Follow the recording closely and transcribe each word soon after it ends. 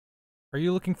Are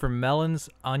you looking for melons,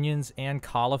 onions, and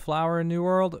cauliflower in New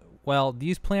World? Well,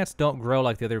 these plants don't grow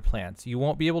like the other plants. You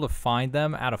won't be able to find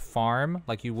them at a farm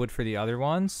like you would for the other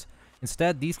ones.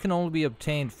 Instead, these can only be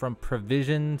obtained from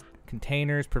provision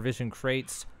containers, provision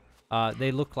crates.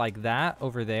 They look like that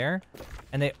over there.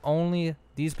 And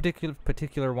these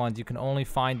particular ones, you can only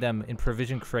find them in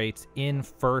provision crates in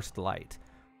First Light.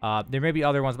 There may be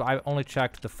other ones, but I only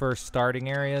checked the first starting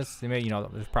areas. There may,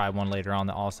 there's probably one later on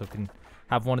that also can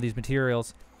have one of these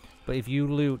materials. But if you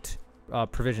loot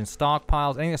provision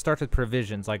stockpiles, anything that starts with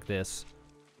provisions like this,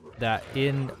 that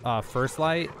in First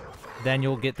Light, then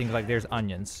you'll get things like there's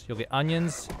onions. You'll get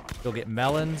onions, you'll get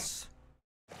melons,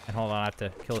 and hold on, I have to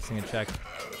kill this thing and check.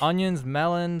 Onions,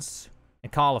 melons,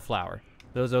 and cauliflower.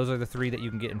 Those are the three that you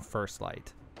can get in First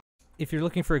Light. If you're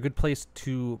looking for a good place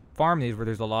to farm these where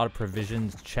there's a lot of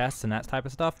provisions, chests, and that type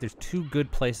of stuff, there's two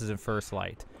good places in First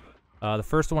Light. The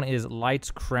first one is Light's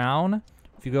Crown.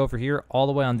 If you go over here, all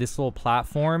the way on this little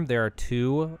platform, there are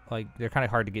two. They're kind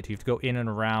of hard to get to. You have to go in and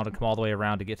around and come all the way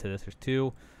around to get to this. There's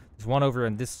two. There's one over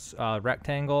in this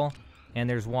rectangle, and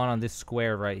there's one on this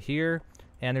square right here,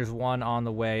 and there's one on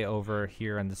the way over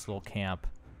here in this little camp,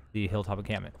 the Hilltop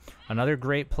Encampment. Another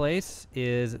great place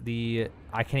is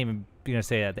I can't even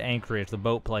say that, the anchorage, the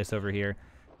boat place over here.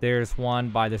 There's one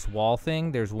by this wall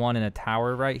thing. There's one in a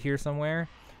tower right here somewhere.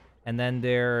 And then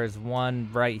there's one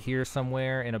right here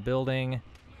somewhere in a building.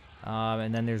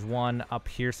 And then there's one up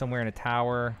here somewhere in a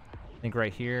tower. I think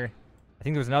right here. I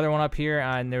think there's another one up here,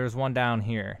 and there's one down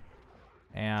here.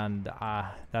 And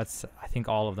that's, I think,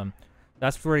 all of them.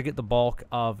 That's where you get the bulk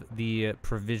of the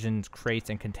provisions,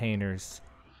 crates, and containers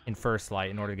in First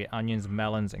Light in order to get onions,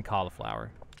 melons, and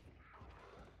cauliflower.